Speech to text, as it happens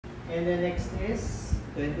And then next is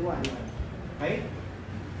 21. Okay?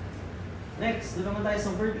 Next, doon naman tayo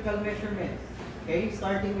sa vertical measurement. Okay?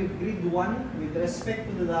 Starting with grid 1 with respect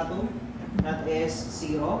to the datum. That is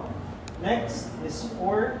 0. Next is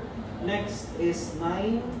 4. Next is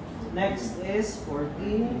 9. Next is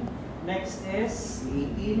 14. Next is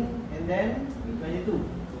 18. And then 22.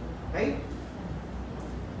 Okay?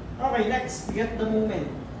 Okay, next, get the moment.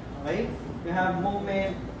 Okay? We have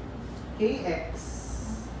moment kx.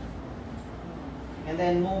 And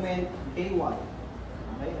then moment ky.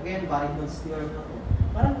 Okay? Again, Barrington's theorem na to.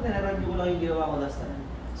 Parang tinareview ko lang yung ginawa ko last time.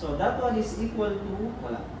 So, that one is equal to,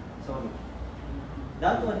 wala. Sorry.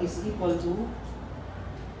 That one is equal to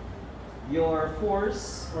your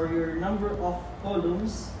force or your number of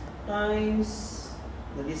columns times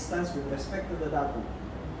the distance with respect to the datum.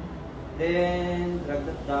 Then, drag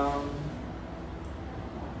that down.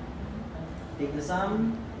 Take the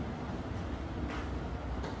sum.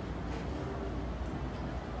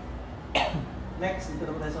 Next, dito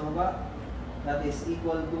naman tayo sa baba. That is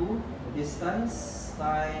equal to the distance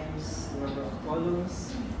times the number of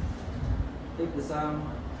columns. Take the sum.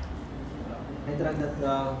 And drag that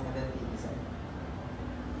down and then take the sum.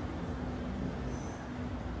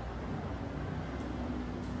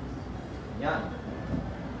 Yan.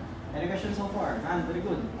 Any questions so far? Very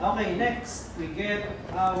good. Okay, next we get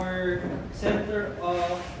our center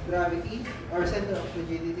of gravity or center of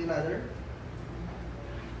rigidity rather.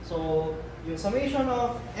 So, yung summation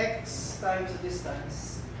of x times the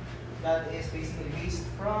distance, that is basically based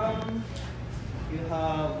from, you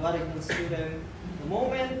have Barrington's theorem, the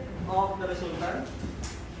moment of the resultant.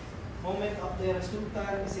 Moment of the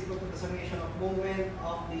resultant is equal to the summation of moment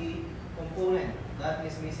of the component. That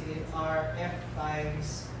is basically Rf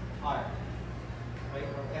times R. Okay,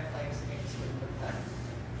 or F times X per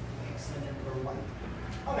X per Y.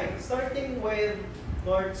 Okay, starting with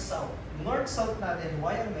north-south. North-south natin,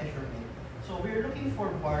 Y ang measurement. So we're looking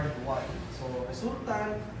for barred Y. So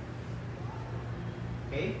resultant,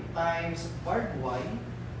 okay, times barred Y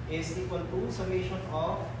is equal to summation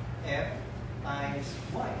of F times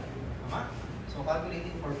Y. Tama? So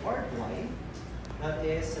calculating for barred Y, that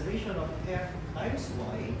is summation of F times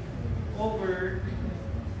Y over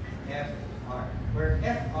FR. Where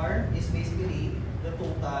FR is basically the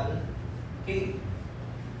total K.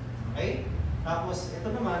 Okay? Tapos,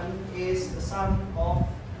 ito naman is the sum of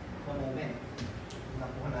the moment.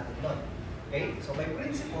 Nakuha natin doon. Okay? So, by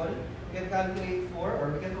principle, we can calculate for,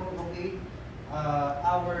 or we can locate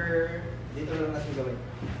dito lang natin gawin.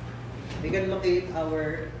 We can locate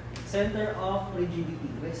our center of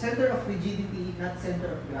rigidity. Center of rigidity, not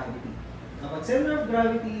center of gravity. Now, pag center of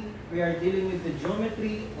gravity, we are dealing with the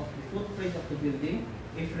geometry of the footprint of the building.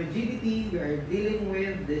 If rigidity, we are dealing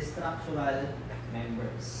with the structural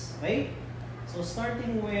members. Okay? So,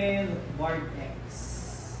 starting with barred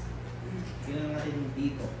X. Tingnan natin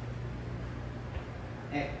dito.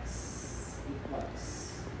 X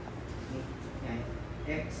equals. Yan.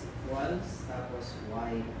 X equals, tapos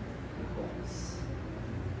Y equals.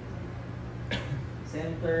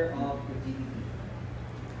 Center of rigidity.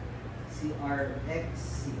 CRX,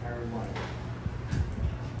 CRY.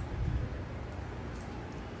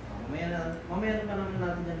 Mamaya na pa naman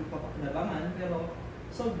natin yan papakinabangan, pero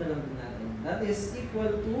solve na lang din natin. That is equal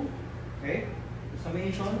to, okay,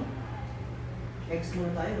 summation, X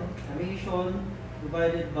muna tayo, no? Summation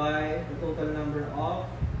divided by the total number of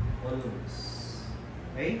columns.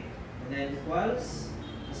 Okay? And then equals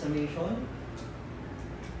the summation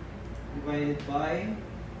divided by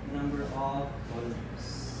the number of columns.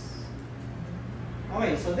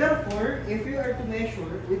 Okay, so therefore, if you are to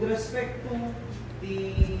measure with respect to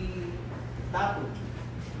the datum,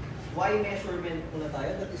 Y measurement muna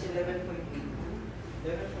tayo, that is 11.82.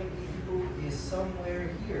 11.82 is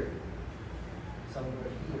somewhere here. Somewhere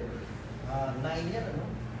here. 9 yan, ano?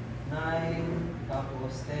 9,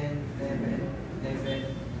 tapos 10, 11,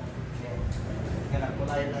 11, 10. Kaya lang,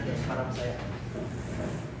 kulayan natin para masaya.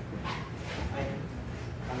 Ay,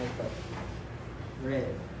 ano ito?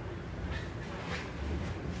 Red.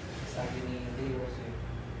 Sabi ni Leo,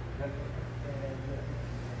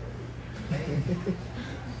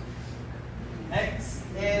 X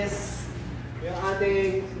is yung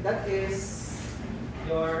ating, that is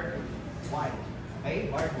your Y. Okay?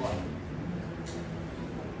 Barred Y.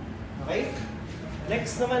 Okay?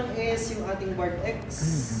 Next naman is yung ating barred X.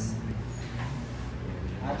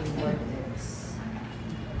 Ating barred X.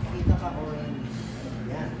 Kita ka orange.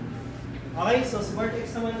 Yan. Okay, so si barred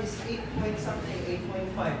X naman is 8 point something,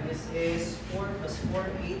 8.5. This is 4 plus 4,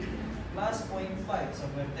 8 plus 0.5.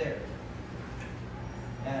 Somewhere there.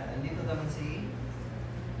 Yan, andito naman si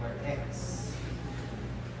barred X.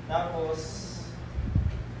 Tapos,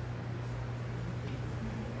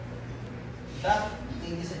 that,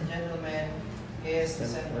 ladies and gentlemen, is the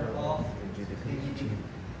center of rigidity.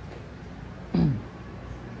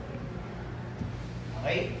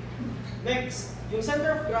 Okay? Next, yung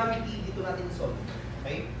center of gravity, dito natin solve.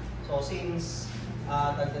 Okay? So, since,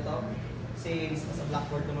 since nasa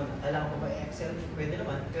blackboard naman, kailangan ko ba i-excel? Pwede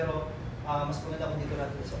naman, pero mas maganda kung dito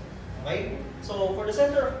natin solve. Okay? So, for the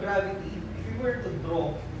center of gravity, if you were to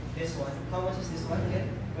draw this one, how much is this one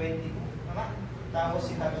again? 22. Tama?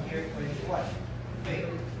 Tapos you have here 21. Okay?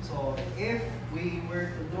 So, if we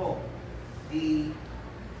were to draw the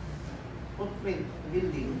footprint of the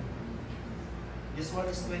building, this one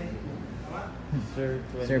is 22. Tama? Sir,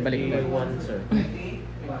 balik po. 21, sir. 21.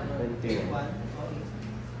 21. Okay.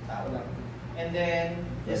 Tama. And then,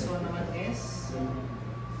 this one naman is?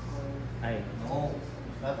 Ay. No.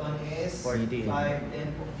 That one is 14. 5,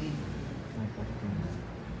 10, 14.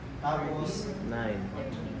 Tapos, 9.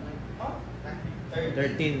 huh?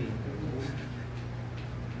 13.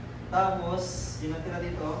 Tapos, yung natira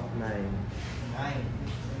dito, 9.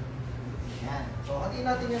 9. Yan. So, hatiin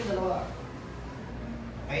natin yung dalawa.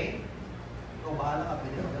 Okay? Ikaw, bahala ka.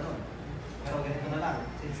 Pwede mo gano'n. Pero ganito na lang.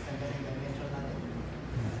 Since nagkasin dimension natin.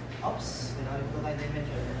 Oops! Pinakali ko tayo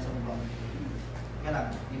dimension. Yan sa mukha. Kaya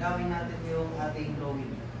lang. Ginawin natin yung ating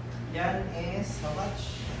drawing. Yan is how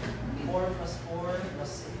much? 4 plus 4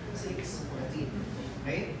 plus 6, 14.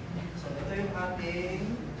 Okay? So, ito yung ating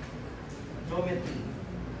geometry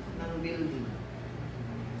ng building.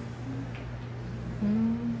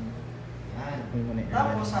 Yan.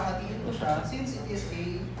 Tapos, hahatiin ko siya, since it is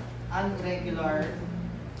a irregular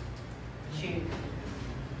shape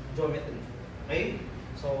geometry. Okay?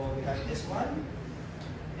 So, we have this one,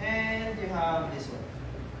 and you have this one.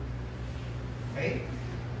 Okay?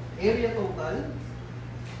 Area total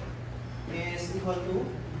is equal to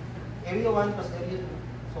area 1 plus area 2.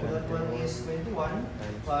 So, that one is 21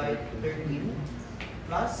 by 13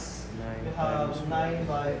 plus you have 9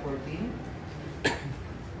 by 14.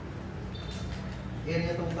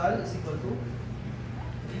 Area total is equal to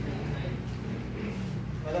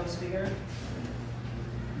Madam Speaker.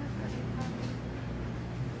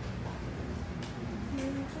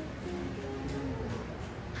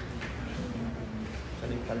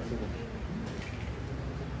 Saling palsi ko.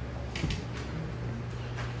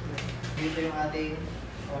 Dito yung ating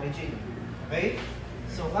origin. Okay?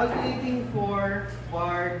 So, calculating for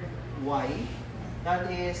bar y, that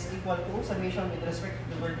is equal to summation with respect to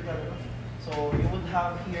the vertical. So, you would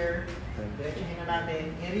have here, diretsuhin na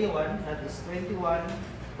natin, area 1, that is 21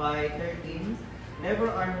 by 13.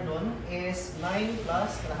 Lever arm nun is 9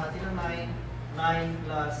 plus, kalahati ng 9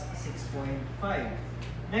 plus 6.5.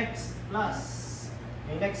 Next, plus,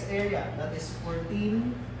 yung next area, that is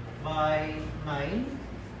 14 by 9.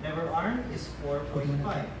 Lever arm is 4.5.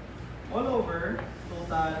 All over,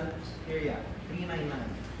 total area, 399.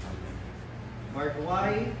 Part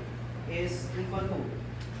y is equal to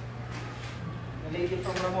the lady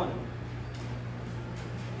from Ramon.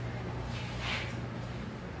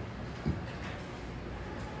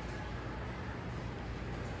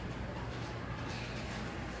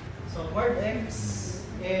 So part x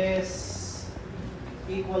is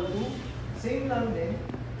equal to, same lang din,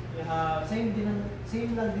 you have same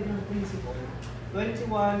lang din ang principle,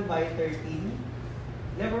 21 by 13.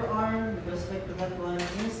 Lever arm, with respect to that one,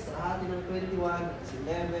 is kalahati ng 21, is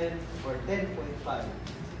 11 or 10.5.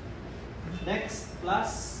 Next,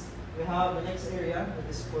 plus, we have the next area, that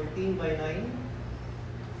is 14 by 9.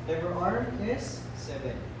 Lever arm is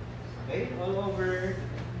 7. Okay, all over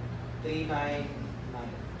 399.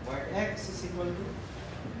 Part x is equal to,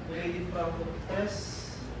 related from the test.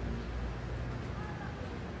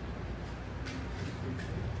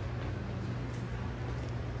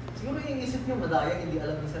 Siguro yung isip nyo madaya, hindi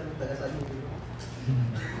alam na saan yung taga-saan yung dito.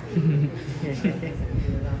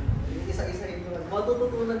 Yung isa-isa ito lang.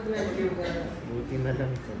 Matututunan ko yan. Buti na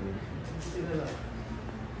lang ito. Buti na lang.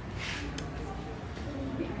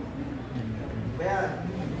 Bayan.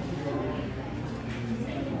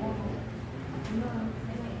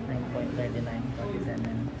 9.39,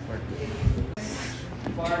 47,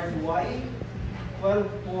 48. Part y,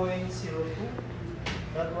 12.02.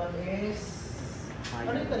 That one is...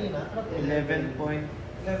 Ano yung kanina? 11.5.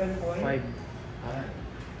 11.5.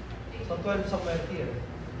 So 12 somewhere here.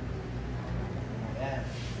 Ayan.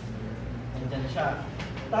 Nandyan siya.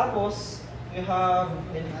 Tapos, we have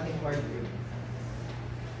yung ating part here.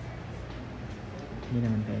 Hindi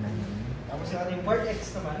naman kailangan. Tapos yung ating part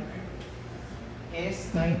x naman is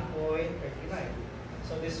 9.39.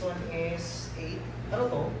 So this one is 8. Ano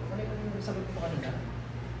to? Ano yung sagot ko kanina?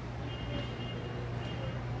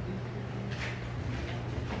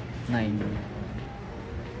 9.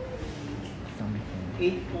 Something.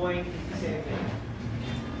 8.57.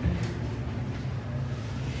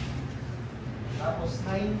 Tapos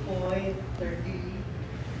 9.30.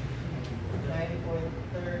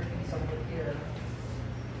 9.30 somewhere here.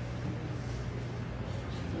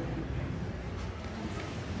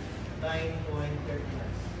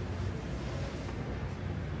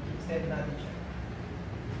 9.39. Extend natin siya.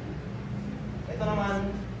 Ito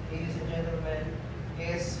naman, ladies and gentlemen,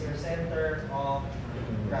 is your center of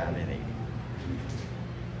gravity.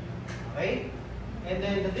 Okay? And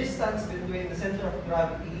then the distance between the center of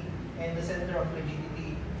gravity and the center of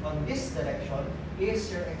rigidity on this direction is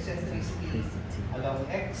your eccentricity along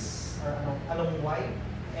x or along y.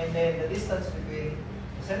 And then the distance between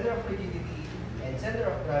the center of rigidity and center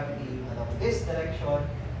of gravity along this direction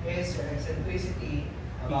is your eccentricity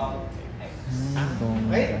along x.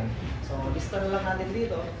 Okay? So, lista na lang natin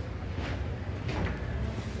dito.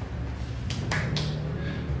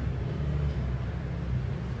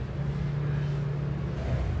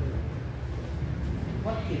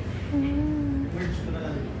 What if? Merge ko na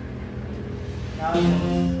lang.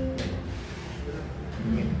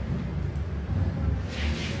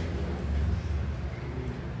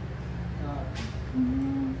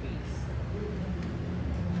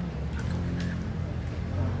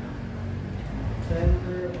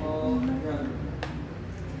 Center of gravity.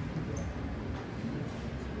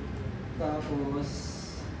 Tapos,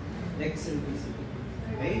 eccentricity.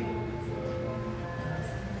 Okay?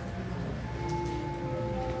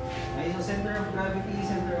 Okay, so center of gravity,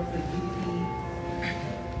 center of rigidity.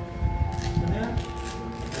 Ano yan?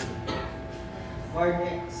 Guard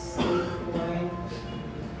X, 8 point.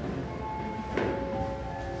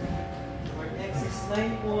 Guard X is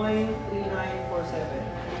 9.3947.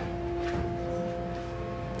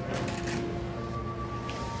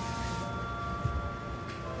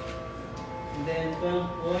 And then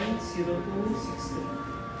 12.0263.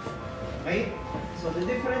 Okay? So the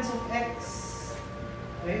difference of X,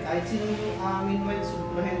 okay, kahit sinong meanwhile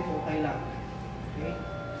subtrahen ko, okay lang. Okay?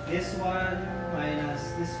 This one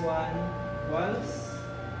minus this one equals,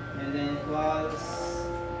 and then equals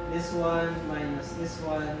this one minus this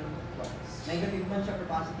one equals. Negative man siya or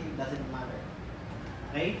positive, doesn't matter.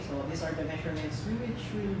 Okay? So these are the measurements which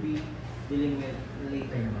we'll be dealing with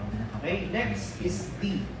later. Okay? Next is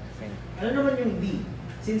D. Ano naman yung D?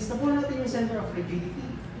 Since nakuha natin yung center of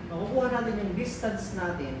rigidity, makukuha natin yung distance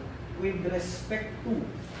natin with respect to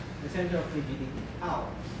the center of rigidity.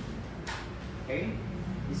 How? Okay?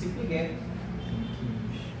 You simply get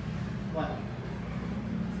what?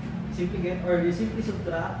 You simply get, or you simply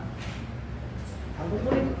subtract ang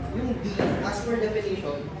kukunin, yung D as per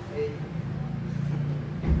definition, okay?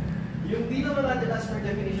 Yung D naman natin as per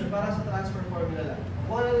definition para sa transfer formula lang.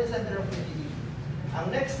 Kuha natin yung center of rigidity. Ang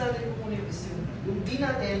next natin kukunin is yung D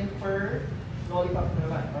natin per lollipop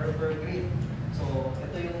naman, or per grid. So,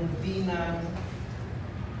 ito yung D ng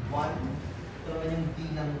 1, ito naman yung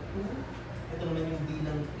D ng 2, ito naman yung D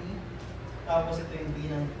ng 3, tapos ito yung D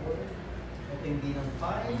ng 4, ito yung D ng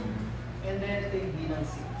 5, and then ito yung D ng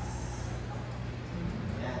 6.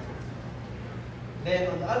 Yan.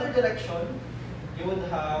 Then, on the other direction, you would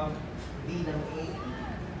have D ng A,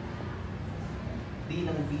 D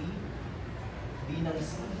ng B, D ng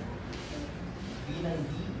C, D ng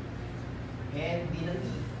D, and D ng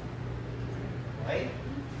E. Okay?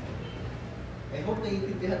 I hope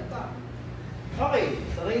naiintindihan pa. Okay,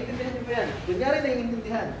 so naiintindihan niyo pa yan. Kunyari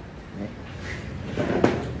naiintindihan.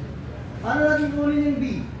 Paano natin kunin yung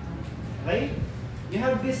B? Okay? You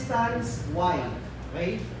have distance Y.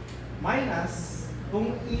 Okay? Minus,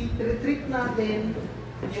 kung i-treat natin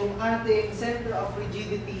yung ating center of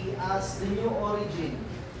rigidity as the new origin.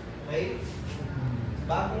 Okay?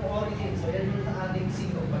 Bagong origin. So, yan yung ating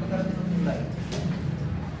zero. Pagkat natin ng kulay.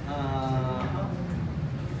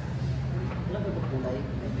 Wala ba ito kulay?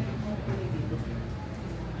 Kulay dito.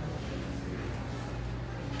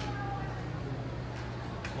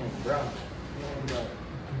 Brown. Brown.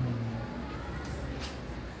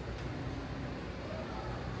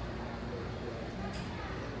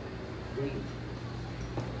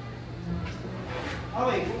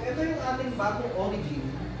 Okay, kung ito yung ating bagong origin,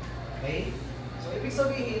 okay? So, ibig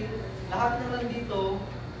sabihin, lahat naman dito,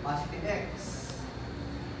 positive x.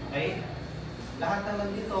 Okay? Lahat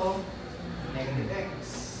naman dito, negative x.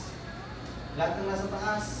 Lahat na nasa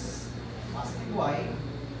taas, positive y.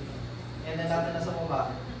 And then lahat na nasa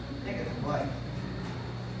baba, negative y.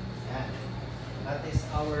 Yan. That is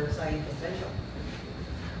our sign convention.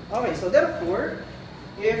 Okay, so therefore,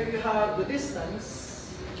 if you have the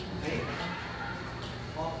distance, okay,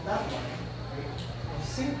 of that one, okay, so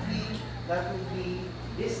simply that would be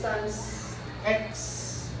distance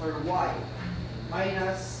x or y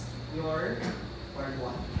minus your word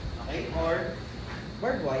 1. Okay? Or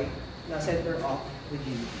word y na center of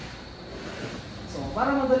rigidity. So,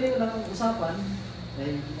 para madali na lang ang usapan,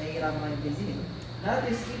 dahil nahihirapan na intindihin, that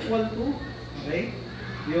is equal to, okay,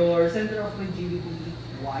 your center of rigidity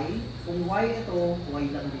y. Kung y ito, y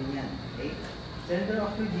lang din yan. Okay? Center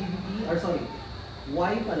of rigidity, or sorry,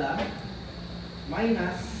 y pala,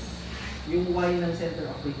 minus yung y ng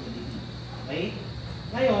center of rigidity. Okay?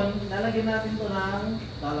 Ngayon, lalagyan natin to ng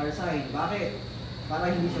dollar sign. Bakit?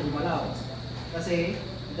 Para hindi siya gumalaw. Kasi,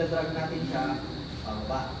 itadrag natin siya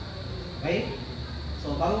pababa. Okay?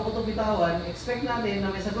 So, bago ko ito bitawan, expect natin na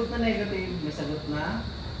may sagot na negative, may sagot na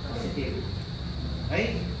positive.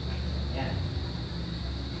 Okay? Yan.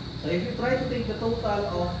 So, if you try to take the total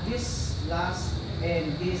of this last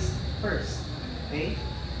and this first, okay?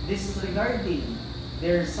 Disregarding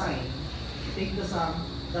their sign, take the sum,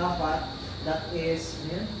 dapat that is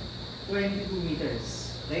 22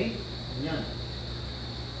 meters. Okay? Yan.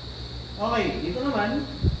 Okay, dito naman,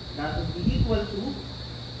 that would be equal to,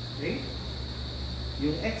 okay?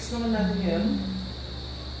 Yung x naman natin ngayon,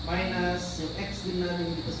 minus yung x din natin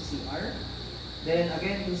dito sa CR. Then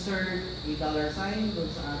again, insert a dollar sign doon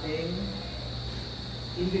sa ating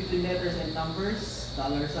in between letters and numbers,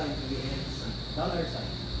 dollar sign, dollar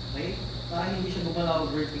sign. Okay? Para hindi siya bumalaw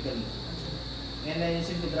vertically. And then you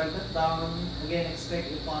simply drag that down. Again, expect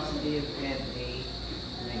a positive and a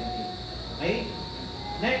negative. Okay?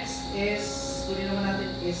 Next is, tuloy naman natin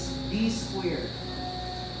is d squared.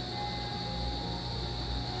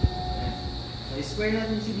 So, square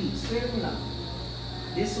natin si d. Square mo lang.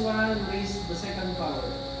 This one raised to the second power.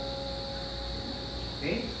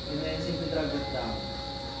 Okay? And then simply drag that down.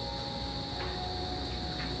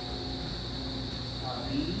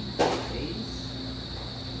 D base.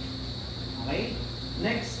 Okay?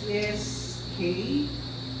 Next is k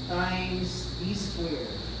times d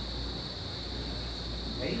squared.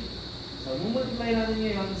 Okay? So, multiply natin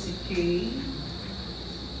ngayon si k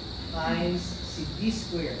times si d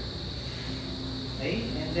squared. Okay?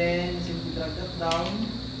 And then, simply drag that down.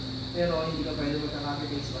 Pero, hindi ka pwede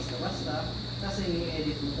magka-copy-paste basta-basta kasi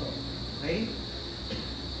i-edit mo to. Okay?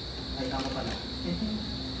 Ay, tama pala.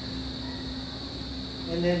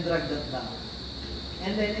 And then, drag that down.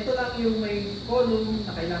 And then, ito lang yung may column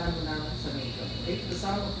na kailangan mo ng summation. Take the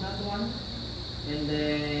sum of that one. And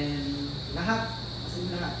then, lahat. Kasi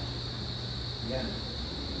lahat. Yan.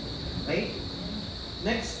 Okay?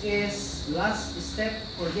 Next is, last step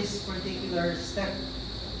for this particular step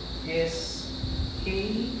is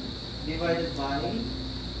k divided by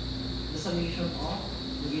the summation of,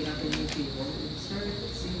 lagyan natin yung symbol, insert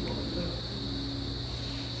symbol.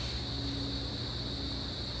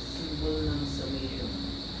 Symbol ng summation.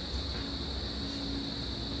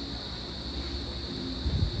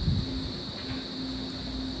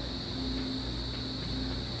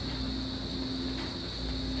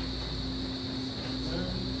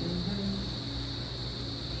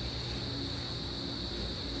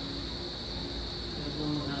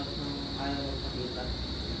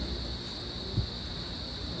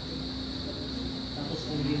 Tapos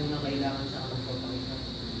kung hindi mo na kailangan sa anong papakita.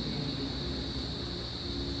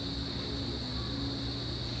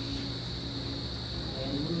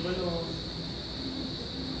 Ayan mo ba no?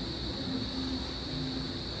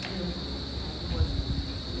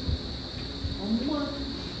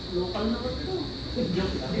 Local naman ito.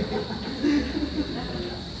 Joke lang.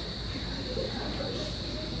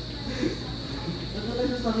 Ito lang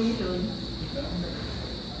sa summation.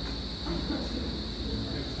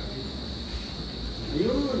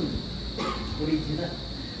 Ayun! Original.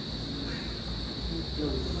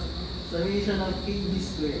 Summation of KB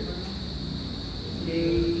squared.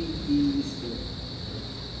 KB squared.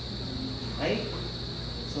 Okay?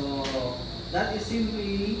 So, that is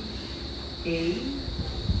simply K,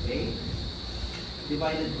 okay,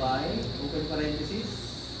 divided by, open parenthesis,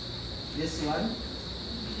 this one,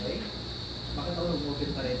 okay? Bakit ako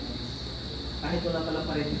nag-open parenthesis? Kahit wala palang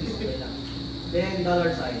parenthesis, okay lang. Then,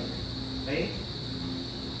 dollar sign, okay?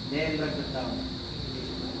 Then, drag that down.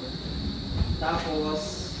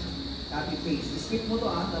 Tapos, copy paste. Skip mo to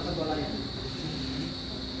dapat wala yan.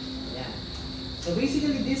 Yan. So,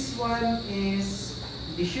 basically, this one is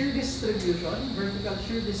the shear distribution, vertical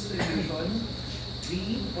shear distribution,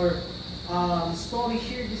 V, or story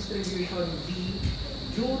shear distribution, V,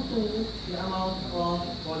 due to the amount of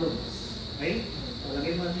columns. Okay? So,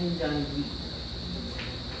 lagay mo natin dyan, V.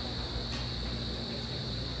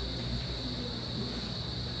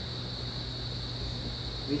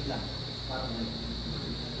 Wait lang. Parang ngayon.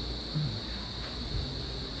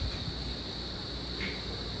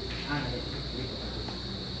 Dito pa.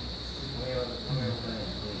 Mamaya pa rin.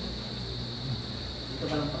 Dito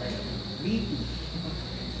pa lang pala yun. VT.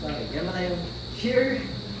 Okay, yan na yung shear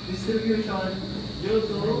distribution due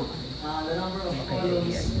to the number of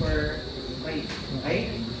columns per frame.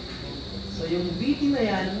 Okay? So yung VT na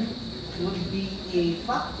yan would be a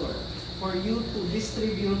factor for you to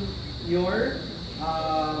distribute your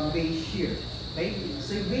base shear. Okay?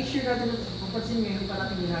 So yung base shear natin, mapansin nyo, hindi pa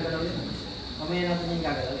natin ginagalaw yun. Mamaya natin yung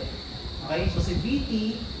gagalawin. Okay? So si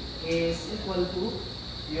VT is equal to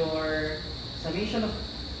your summation of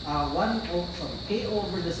K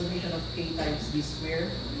over the summation of K times D square,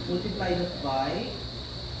 multiply that by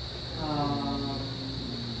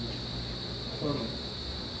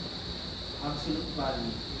absolute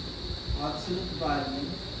value,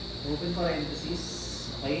 open parenthesis,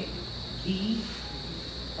 okay, D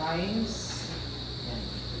times, yan,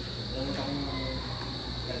 alam mo akong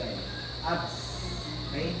lagay, abs,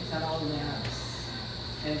 okay, sana ako na yung abs,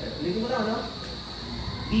 enter, ulitin mo na, ano,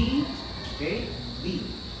 D, okay, D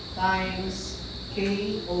times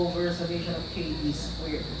K over summation of KD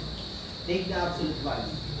squared. Take the absolute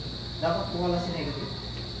value. Dapat wala si negative.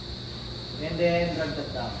 And then drag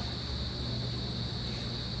that down.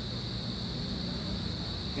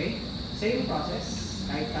 Okay? Same process.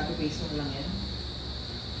 Kahit copy-paste mo lang yan.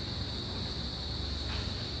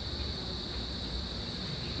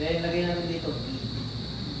 Then lagay natin dito B.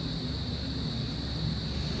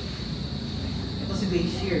 Ito si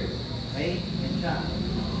base shear. Okay? Yan siya.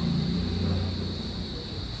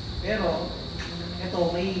 Pero, ito,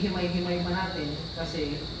 may himay-himay pa natin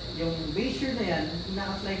kasi yung base shear na yan,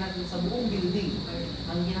 ina-apply natin sa buong building.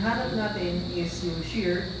 Ang hinahanap natin is yung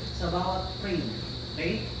shear sa bawat frame.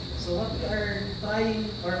 Okay? So what we are trying,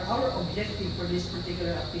 or our objective for this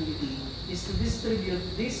particular activity is to distribute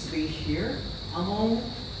this base shear among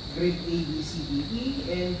grade A, B, C, D, E,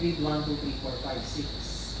 and grade 1, 2, 3, 4, 5,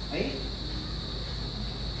 6. Okay?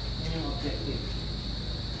 Yan yung objective.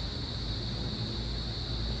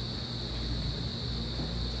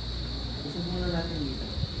 Usog muna natin dito.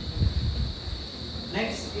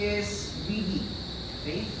 Next is VD.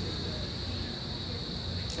 Okay?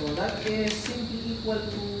 So that is simply equal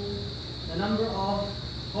to the number of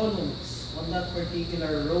columns on that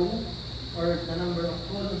particular row, or the number of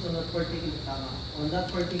columns on that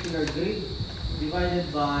particular grid divided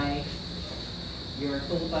by your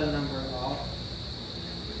total number of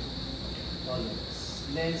columns.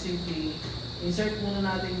 Then simply insert muna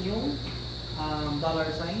natin yung dollar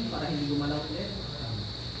sign para hindi gumalaw ulit.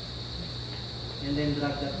 And then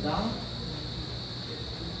drag that down.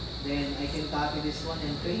 Then I can copy this one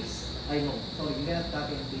and paste. You cannot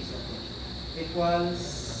copy and paste that one. Equals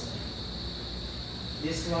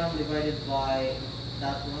this one divided by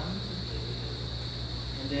that one.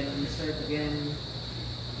 And then insert again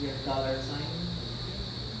your dollar sign.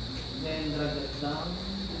 Then drag it down.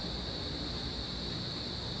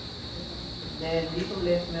 Then dito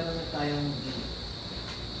ulit meron na tayong B.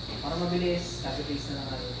 Para mabilis, copy-paste na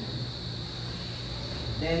lang natin.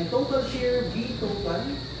 Then total shear B total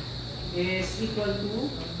is equal to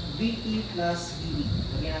VT plus VD.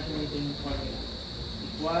 Lagyan natin ito yung formula.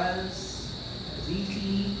 Equals VT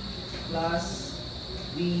plus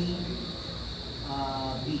VD.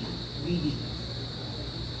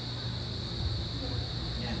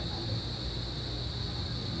 Yan.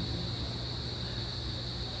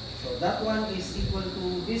 So that one is equal to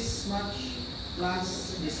this much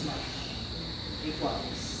plus this much.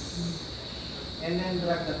 Equals. And then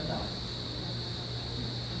drag that down.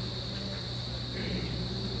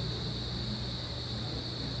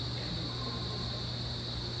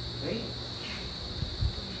 Okay?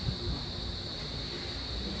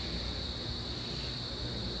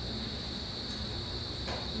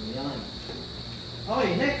 Yan.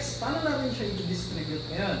 Okay, next. Paano natin siya i-distribute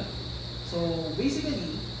ngayon? So,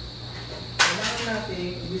 basically, kailangan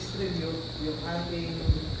natin i-distribute yung ating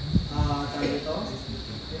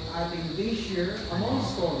yung ating base shear among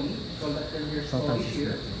story, call that your story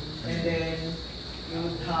shear, and then you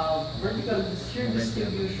would have vertical shear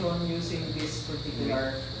distribution using this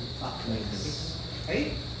particular factors.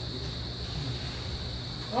 Okay?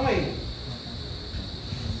 Okay.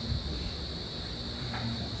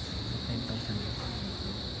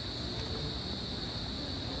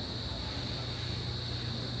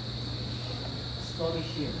 Story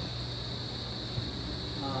shear.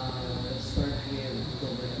 Let's start with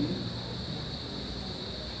overview.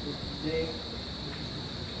 Deck,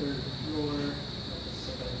 third floor,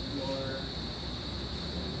 second floor.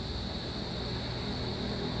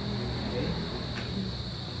 Okay.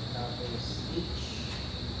 Tapos H.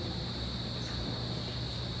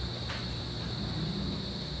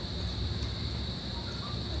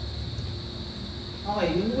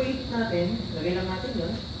 Okay, yung weight natin, lagay lang natin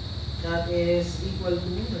yun. That is equal to,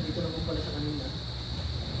 nandito naman pala siya kanina.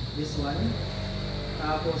 This one.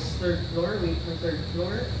 Tapos third floor, weight ng third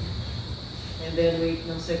floor. And then weight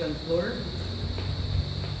ng second floor.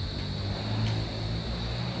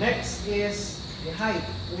 Next is the height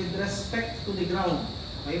with respect to the ground.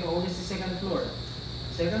 Okay, mauna si second floor.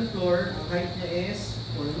 Second floor, ang height niya is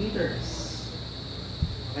 4 meters.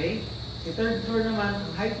 Okay? Si third floor naman,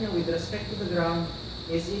 ang height niya with respect to the ground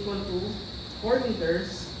is equal to 4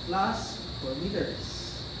 meters plus 4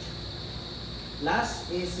 meters. Last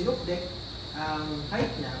is si roof deck, ang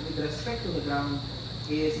height niya with respect to the ground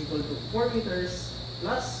is equal to 4 meters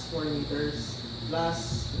plus 4 meters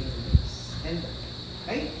plus 3 meters. And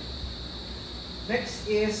okay? Next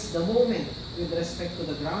is the moment with respect to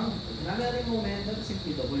the ground. Pag sinabi natin moment, that is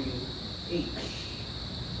simply WH.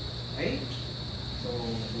 Okay? So,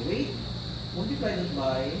 the weight multiplied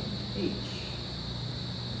by H.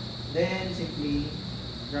 Then, simply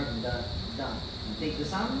drag that down. Take the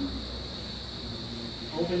sum.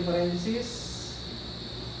 Open parenthesis.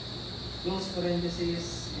 Close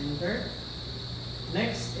parenthesis. Enter.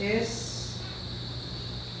 Next is,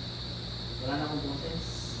 wala na akong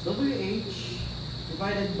process. WH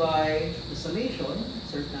divided by the summation.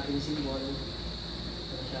 Insert natin yung symbol.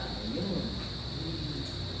 Ano siya? Ayun.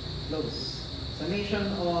 Close.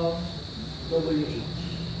 Summation of WH.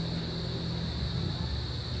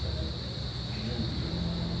 Ayan.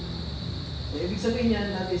 So, ibig sabihin yan,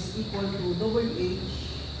 that is equal to WH.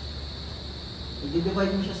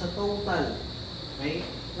 I-divide mo siya sa total. Okay?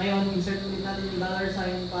 Ngayon, insert ulit natin yung dollar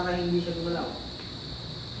sign para hindi siya gumalaw.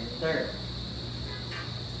 Enter.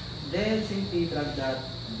 Then, simply drag that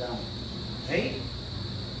down. Okay?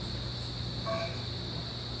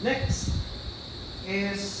 Next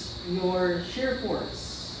is your shear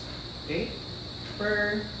force. Okay?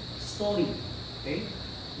 Per story. Okay?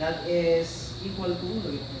 That is equal to,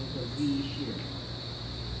 lagyan ko ito, V shear.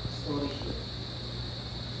 Story shear.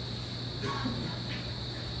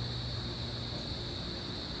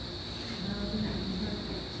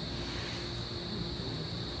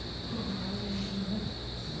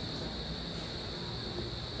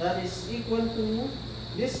 That is equal to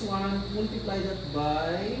this one, multiply that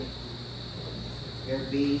by your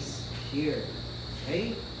base shear.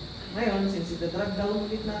 Okay? Ngayon, since ita-drag down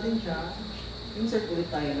ulit natin siya, insert ulit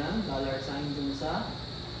tayo ng dollar sign dun sa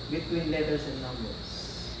between letters and numbers.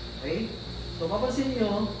 Okay? So, papansin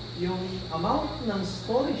nyo, yung amount ng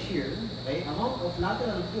story shear, okay, amount of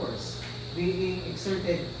lateral force being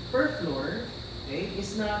exerted per floor, okay,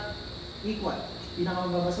 is not equal.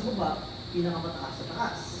 Pinakamababa sa baba, pinakamataas sa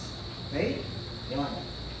taas. Okay? Yan.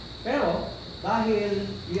 Pero, dahil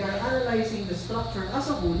we are analyzing the structure as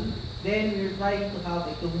a whole, then we're trying to have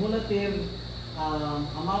a cumulative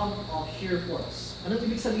amount of shear force. Anong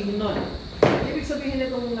ibig sabihin nun? Ibig sabihin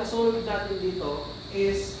nitong na-solve natin dito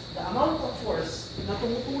is the amount of force na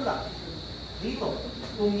tumutulak dito.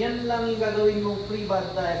 Kung yan lang yung gagawin mong free body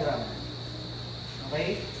diagram,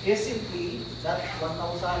 okay, is simply that 1,000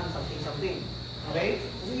 something. Okay?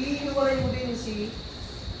 Kung iiwalay mo din si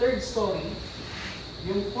third story,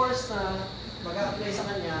 yung force na mag-a-apply sa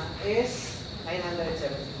kanya is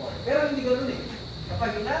 974. Pero hindi ganoon eh.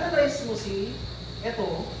 Kapag in-analyze mo si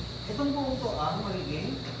itong punto ang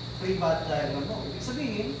magiging free body diagram mo. Ibig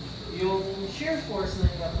sabihin, yung shear force na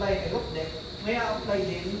i-apply kay roof deck, may a-apply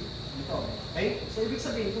din dito. Okay? So, ibig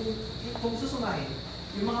sabihin, kung susumahin,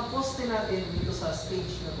 yung mga poste natin dito sa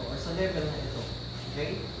stage na to or sa level na ito,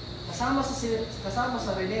 okay? Kasama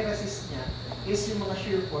sa relay resist niya is yung mga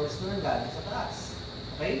shear force na nanggaling sa taas.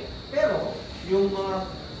 Okay? Pero, yung mga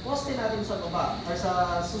poste natin sa baba or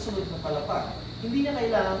sa susunod na palapag, hindi niya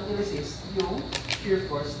kailangan i-resist yung shear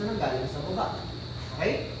force na nanggaling sa baba.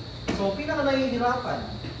 Okay? So, pinaka-nahihirapan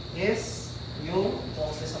is yung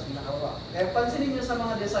poste sa pinakababa. Kaya pansinin niyo sa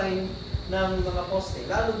mga design ng mga poste,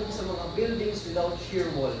 lalo dito sa mga buildings without shear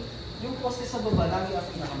wall, yung poste sa baba lagi ang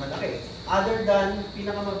pinakamalaki. Other than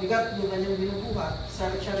pinakamabigat yung kanyang binubuhat,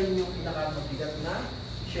 siya rin yung pinakamabigat na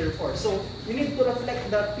shear force. So, you need to reflect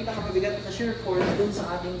that pinakamabigat na shear force dun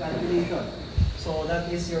sa ating calculation. So, that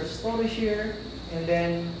is your story shear, and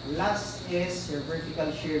then last is your vertical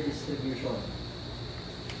shear distribution.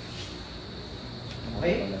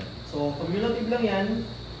 Okay? So, cumulative lang yan.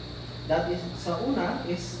 That is, sa una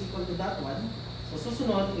is equal to that one. So,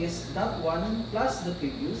 susunod is that one plus the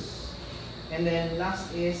previous. And then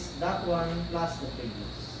last is that one plus the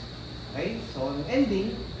previous. Okay? So, ang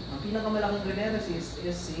ending, ang pinakamalaking relay resist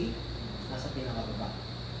is si nasa pinakababa.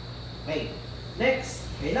 Okay. Next,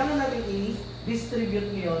 kailangan natin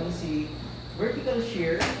i-distribute ngayon si vertical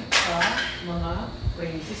shear sa mga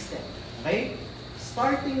frame system. Okay?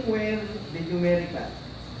 starting with the numerical.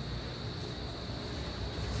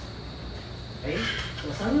 Okay?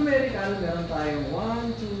 So sa numerical, meron tayong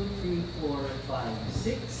 1, 2, 3, 4, 5,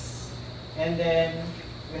 6. And then,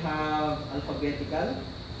 we have alphabetical.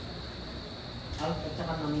 At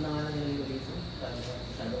saka namin na nga nilagay dito.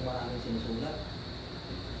 Masyadong maraming sinusulat.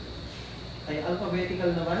 Kaya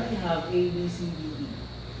alphabetical naman, we have A, B, C, D, E.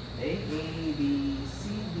 Okay? A, B,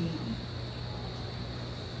 C, D, E.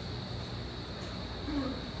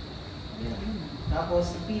 Ayan.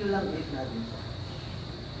 Tapos, ipil lang ulit natin siya.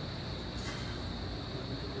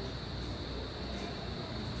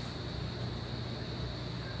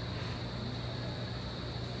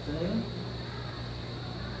 Ito na yun.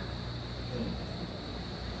 Okay.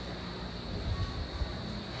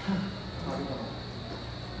 Bakit ako?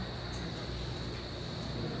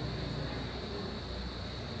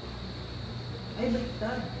 Ay,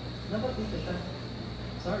 baliktad. Dapat dito siya.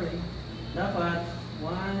 Sorry. Dapat 1,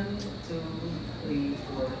 2, 3,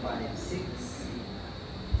 4, 5, 6.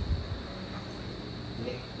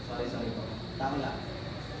 Hindi. Sorry po. Tama lang.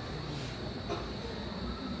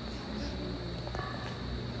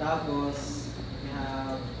 Tapos, we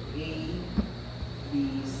have A,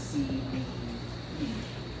 B, C, D, E.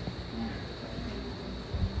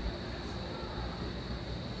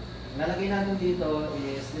 Nalagay natin dito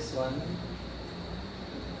is this one.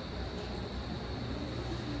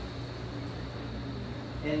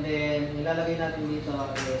 And then, ilalagay natin dito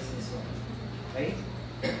is this one. Okay?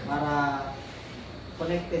 Para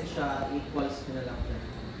connected siya, equals ko na lang siya.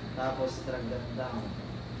 Tapos, drag that down.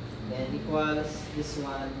 Then, equals this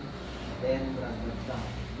one. Then, drag that down.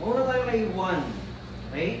 Muna tayo kay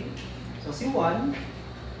 1. Okay? So, si 1,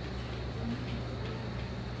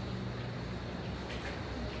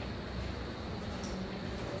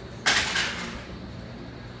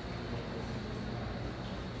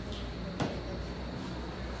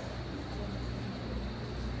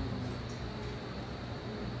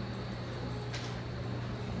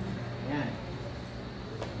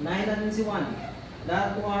 Nahin natin si 1.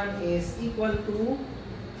 That one is equal to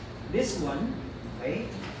this one. Okay?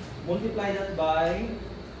 Multiply that by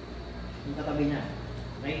yung katabi niya.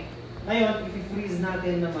 Okay? Ngayon, i-freeze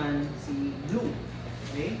natin naman si blue.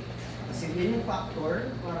 Okay? Kasi yun yung factor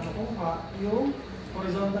para makuha yung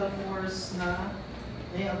horizontal force na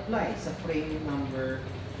i-apply sa frame number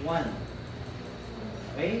 1.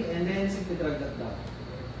 Okay? And then, simply drag that down.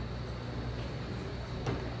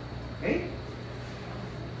 Okay?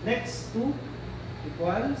 Next, 2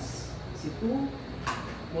 equals si 2.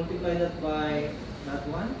 Multiply that by that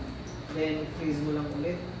one. Then, freeze mo lang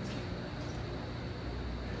ulit.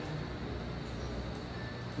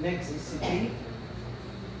 Next is si 3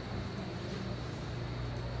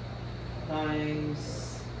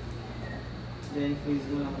 times, then freeze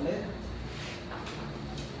mo lang ulit.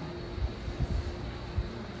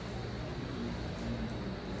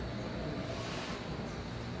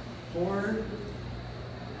 Four.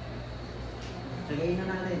 Tagayin na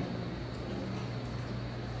natin.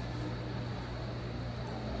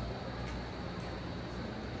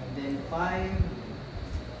 And then 5.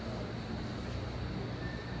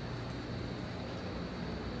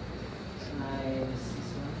 Nice.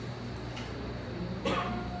 This one.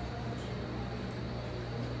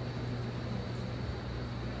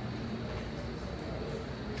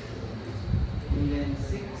 And then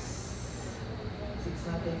 6.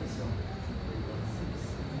 6 natin. This one.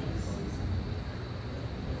 6.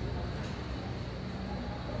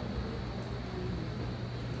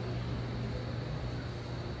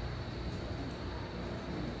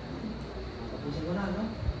 Tapusin ko na, no?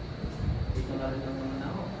 Dito na rin naman na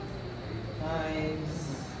ako. Times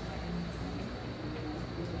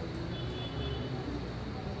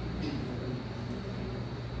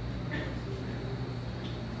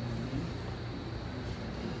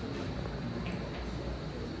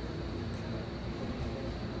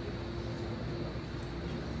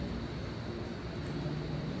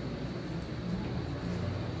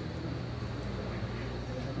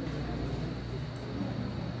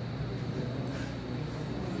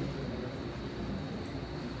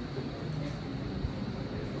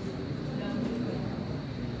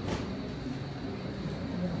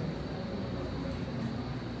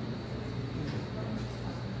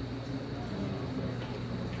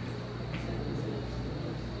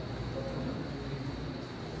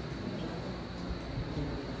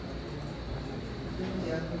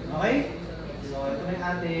okay? So, ito na yung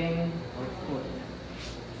ating output.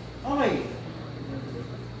 Okay.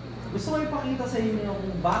 Gusto ko ipakita sa inyo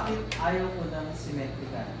kung bakit ayaw ko ng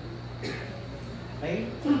symmetrical. Okay?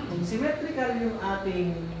 Kung symmetrical yung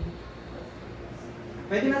ating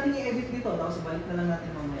Pwede natin i-edit dito, tapos balik na lang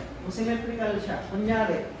natin mamaya. Kung symmetrical siya,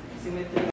 kunyari, symmetrical